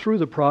 or through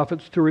the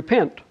prophets, to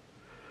repent.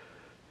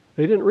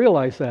 They didn't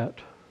realize that.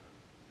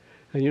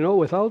 And you know,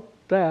 without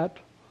that,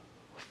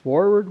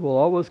 forward will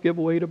always give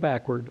way to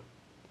backward.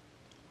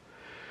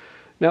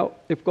 Now,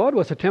 if God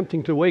was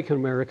attempting to awaken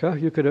America,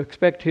 you could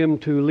expect him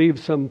to leave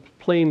some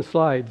plain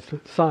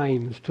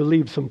signs, to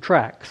leave some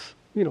tracks,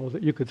 you know,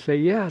 that you could say,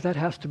 yeah, that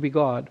has to be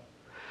God.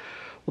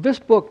 Well, this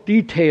book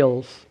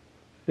details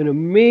an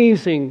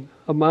amazing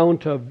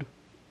amount of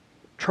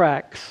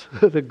tracks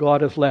that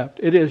God has left.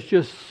 It is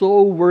just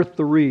so worth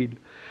the read.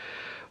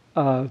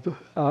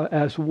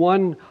 As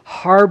one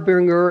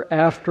harbinger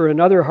after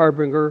another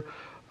harbinger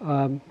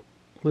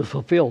was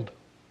fulfilled.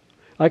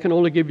 I can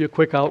only give you a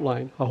quick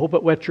outline. I hope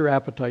it whets your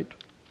appetite.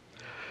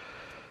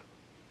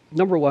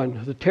 Number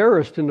one, the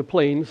terrorists in the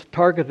planes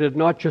targeted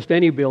not just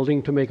any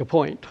building to make a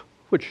point,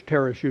 which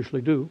terrorists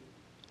usually do.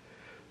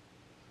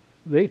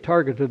 They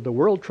targeted the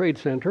World Trade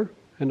Center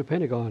and the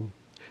Pentagon.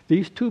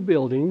 These two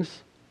building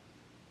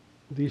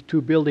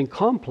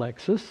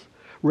complexes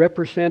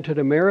represented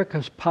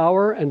America's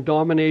power and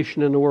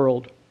domination in the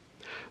world.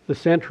 The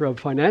center of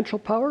financial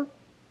power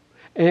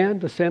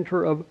and the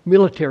center of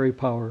military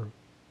power.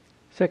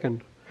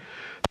 Second,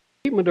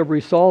 the statement of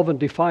resolve and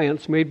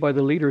defiance made by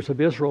the leaders of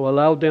Israel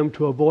allowed them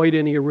to avoid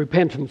any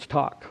repentance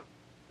talk.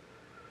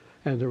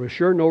 And there was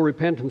sure no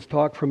repentance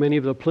talk from any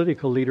of the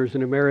political leaders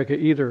in America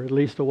either, at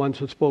least the ones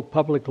that spoke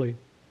publicly.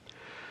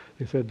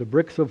 They said, the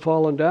bricks have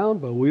fallen down,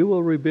 but we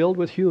will rebuild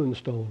with hewn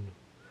stone.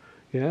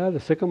 Yeah, the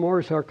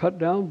sycamores are cut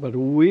down, but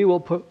we will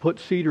put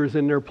cedars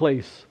in their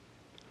place.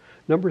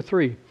 Number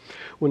three,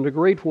 when the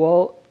great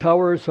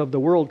towers of the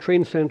World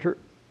Trade Center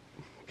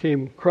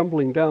came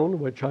crumbling down,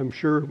 which I'm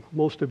sure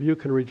most of you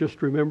can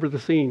just remember the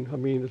scene. I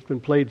mean, it's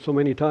been played so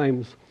many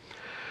times.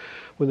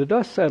 When the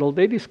dust settled,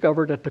 they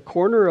discovered at the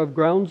corner of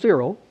Ground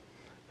Zero,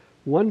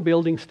 one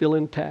building still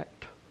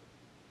intact.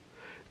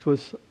 It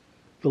was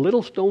the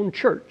little stone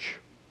church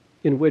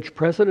in which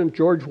President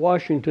George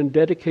Washington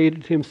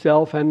dedicated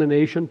himself and the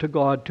nation to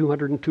God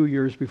 202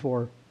 years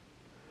before.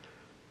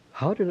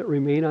 How did it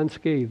remain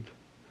unscathed?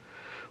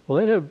 Well,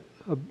 it had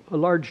a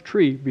large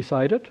tree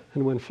beside it,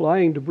 and when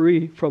flying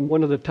debris from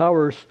one of the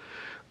towers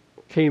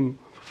came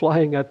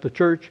flying at the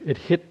church, it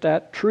hit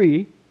that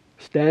tree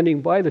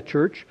standing by the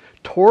church,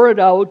 tore it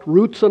out,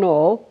 roots and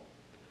all,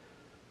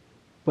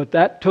 but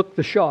that took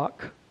the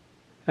shock,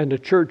 and the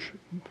church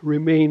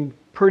remained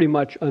pretty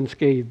much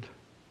unscathed.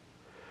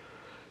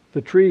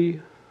 The tree,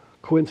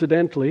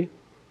 coincidentally,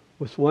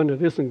 was one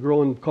that isn't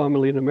grown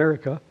commonly in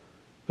America,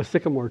 a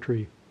sycamore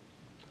tree.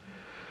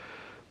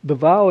 The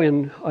vow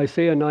in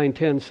Isaiah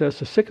 9:10 says,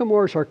 the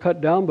sycamores are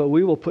cut down, but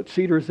we will put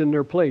cedars in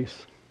their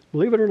place.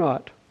 Believe it or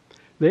not,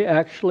 they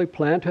actually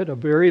planted a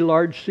very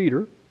large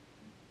cedar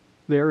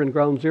there in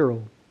Ground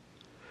Zero.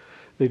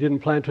 They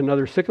didn't plant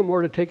another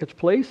sycamore to take its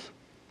place,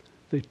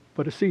 they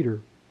put a cedar.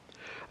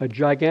 A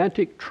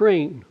gigantic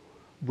train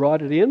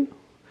brought it in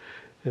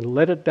and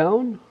let it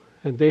down,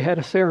 and they had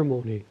a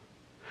ceremony.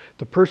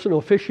 The person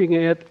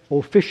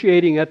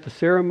officiating at the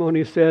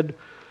ceremony said,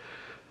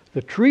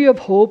 the tree of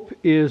hope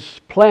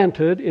is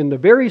planted in the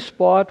very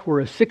spot where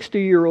a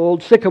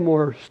 60-year-old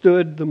sycamore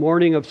stood the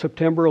morning of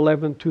September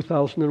 11,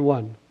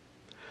 2001.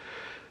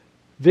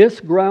 This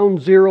Ground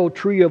Zero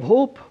tree of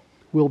hope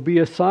will be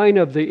a sign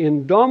of the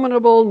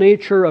indomitable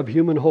nature of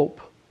human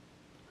hope.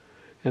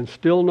 And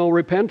still no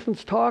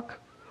repentance talk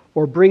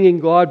or bringing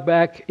God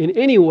back in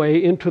any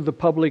way into the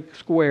public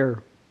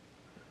square.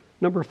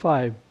 Number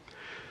 5,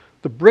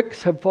 the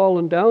bricks have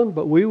fallen down,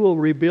 but we will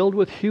rebuild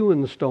with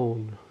hewn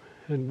stone.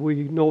 And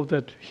we know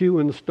that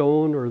hewn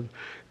stone or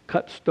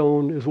cut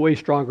stone is way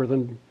stronger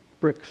than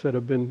bricks that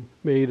have been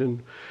made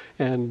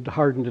and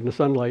hardened in the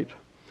sunlight.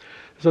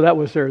 So that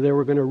was there. They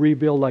were going to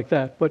rebuild like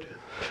that. But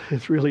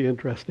it's really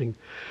interesting.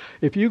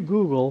 If you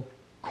Google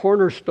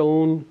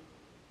cornerstone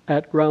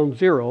at ground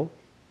zero,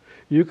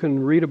 you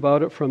can read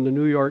about it from the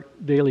New York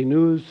Daily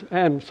News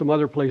and some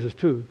other places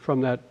too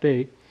from that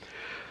day.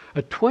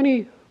 A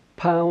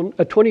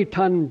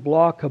 20-ton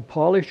block of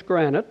polished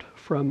granite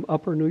from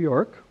Upper New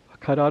York,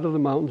 cut out of the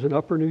mountains in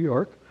Upper New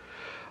York,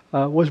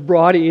 was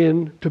brought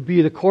in to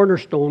be the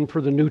cornerstone for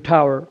the new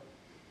tower.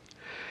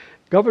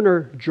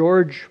 Governor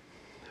George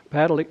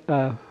Pataki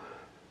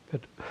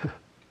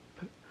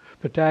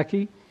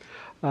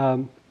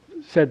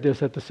said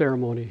this at the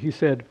ceremony. He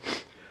said,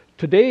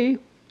 "Today,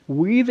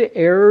 we the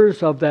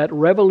heirs of that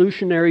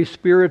revolutionary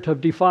spirit of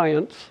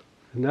defiance,"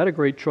 isn't that a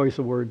great choice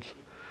of words,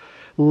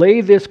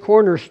 "lay this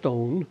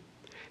cornerstone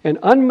and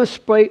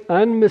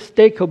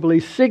unmistakably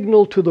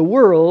signal to the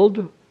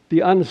world the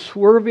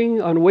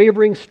unswerving,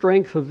 unwavering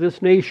strength of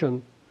this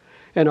nation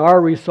and our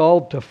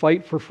resolve to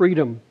fight for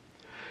freedom."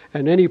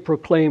 And then he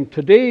proclaimed,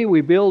 "Today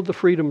we build the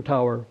Freedom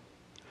Tower."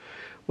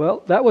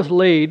 Well, that was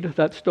laid,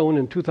 that stone,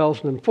 in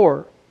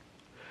 2004.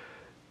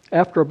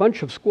 After a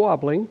bunch of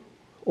squabbling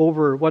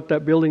over what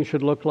that building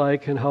should look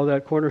like and how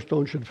that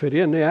cornerstone should fit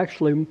in, they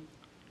actually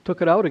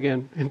took it out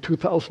again in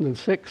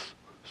 2006.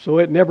 So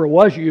it never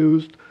was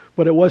used,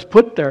 but it was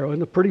put there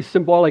in a pretty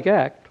symbolic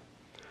act.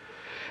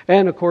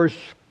 And of course,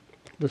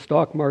 the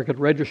stock market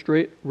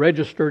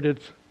registered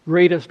its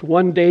greatest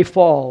one-day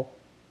fall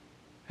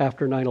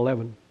after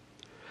 9/11.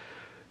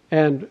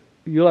 And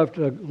you'll have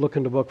to look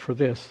in the book for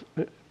this,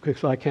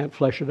 because I can't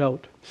flesh it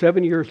out.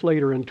 7 years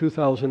later, in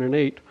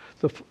 2008,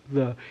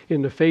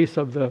 in the face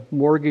of the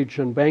mortgage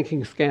and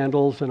banking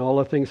scandals and all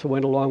the things that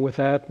went along with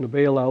that, and the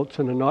bailouts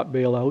and the not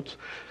bailouts,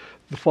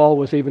 the fall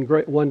was even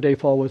great. One-day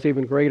fall was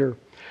even greater,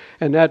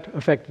 and that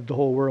affected the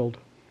whole world.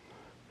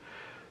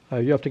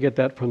 You have to get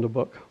that from the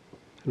book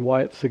and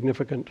why it's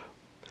significant.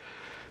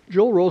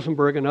 Joel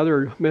Rosenberg,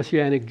 another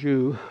Messianic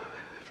Jew,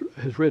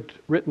 has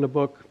written a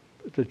book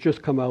that's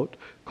just come out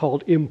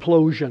called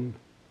Implosion.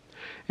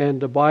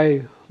 And the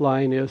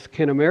byline is,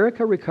 "Can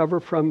America recover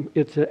from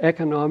its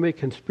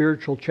economic and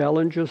spiritual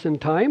challenges in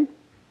time?"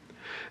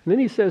 And then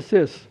he says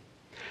this.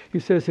 He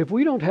says, "If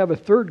we don't have a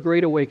third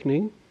great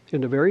awakening in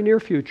the very near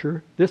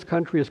future, this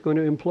country is going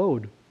to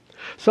implode.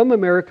 Some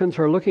Americans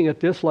are looking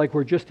at this like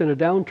we're just in a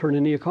downturn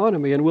in the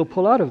economy and we'll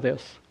pull out of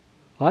this.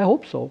 I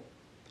hope so.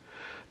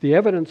 The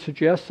evidence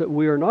suggests that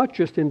we are not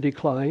just in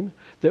decline,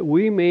 that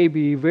we may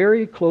be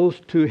very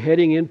close to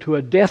heading into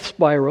a death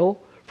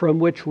spiral from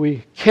which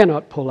we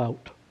cannot pull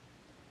out."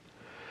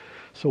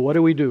 So what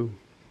do we do?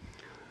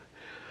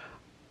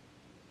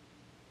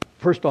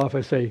 First off,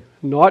 I say,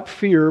 not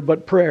fear,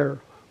 but prayer.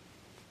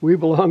 We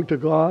belong to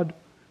God.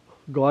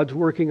 God's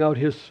working out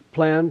His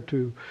plan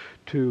to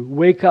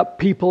wake up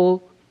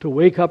people, to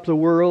wake up the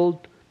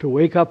world, to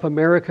wake up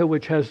America,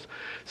 which has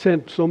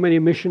sent so many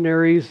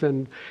missionaries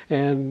and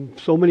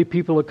so many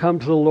people have come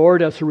to the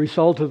Lord as a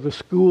result of the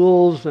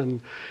schools and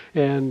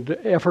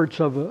efforts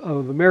of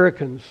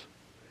Americans.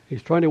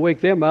 He's trying to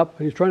wake them up,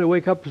 and He's trying to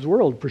wake up His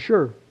world, for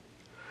sure.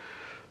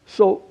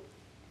 So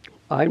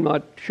I'm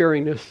not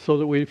sharing this so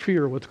that we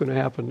fear what's going to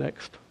happen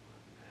next.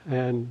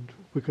 And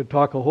we could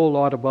talk a whole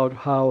lot about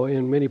how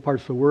in many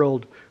parts of the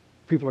world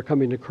people are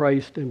coming to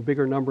Christ in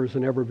bigger numbers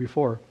than ever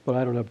before, but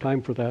I don't have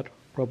time for that.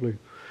 Probably.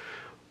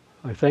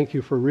 I thank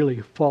you for really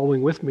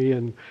following with me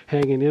and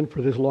hanging in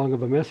for this long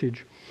of a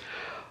message.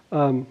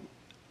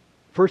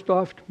 First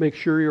off, make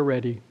sure you're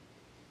ready.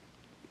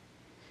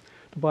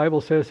 The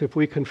Bible says if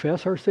we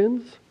confess our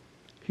sins,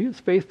 He is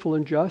faithful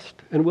and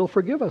just and will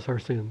forgive us our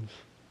sins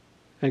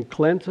and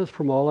cleanse us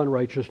from all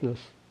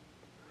unrighteousness.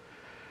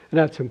 And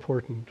that's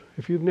important.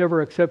 If you've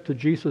never accepted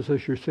Jesus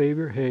as your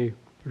Savior, hey,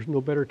 there's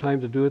no better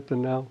time to do it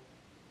than now.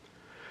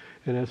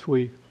 And as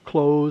we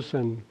close,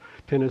 and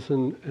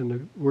Tennyson and the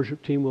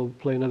worship team will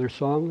play another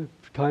song,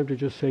 it's time to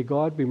just say,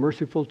 "God, be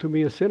merciful to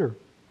me, a sinner."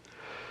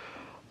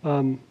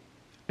 And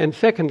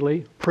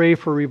secondly, pray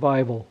for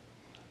revival.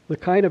 The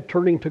kind of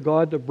turning to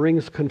God that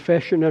brings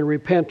confession and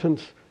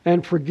repentance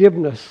and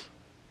forgiveness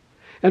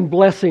and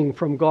blessing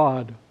from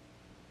God.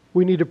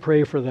 We need to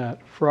pray for that,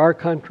 for our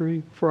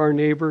country, for our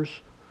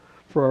neighbors,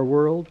 for our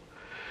world.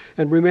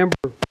 And remember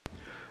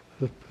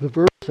the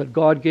verse that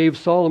God gave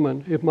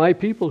Solomon, "If my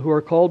people who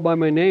are called by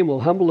my name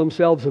will humble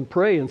themselves and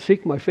pray and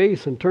seek my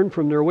face and turn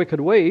from their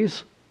wicked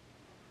ways,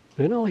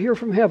 then I'll hear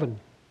from heaven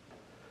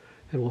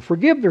and will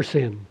forgive their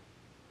sin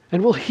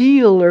and will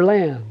heal their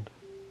land."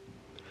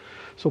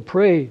 So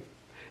pray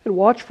and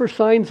watch for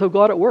signs of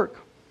God at work.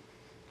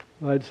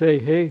 I'd say,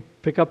 hey,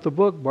 pick up the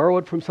book, borrow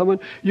it from someone.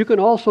 You can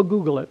also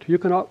Google it. You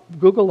can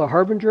Google The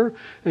Harbinger,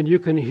 and you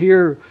can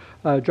hear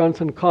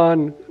Jonathan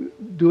Cahn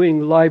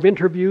doing live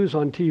interviews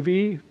on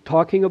TV,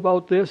 talking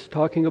about this,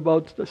 talking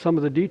about some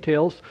of the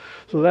details.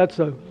 So that's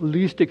the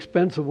least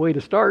expensive way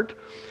to start.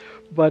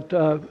 But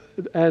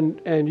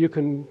and you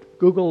can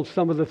Google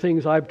some of the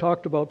things I've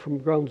talked about from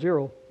Ground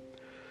Zero.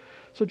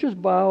 So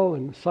just bow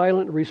and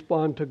silently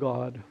respond to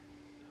God.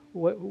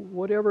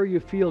 Whatever you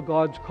feel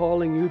God's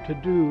calling you to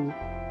do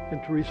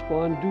and to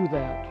respond, do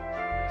that.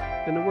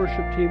 And the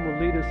worship team will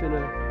lead us in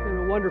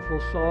a wonderful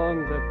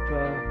song that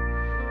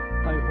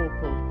I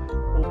hope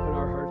will open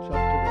our hearts up to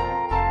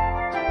God.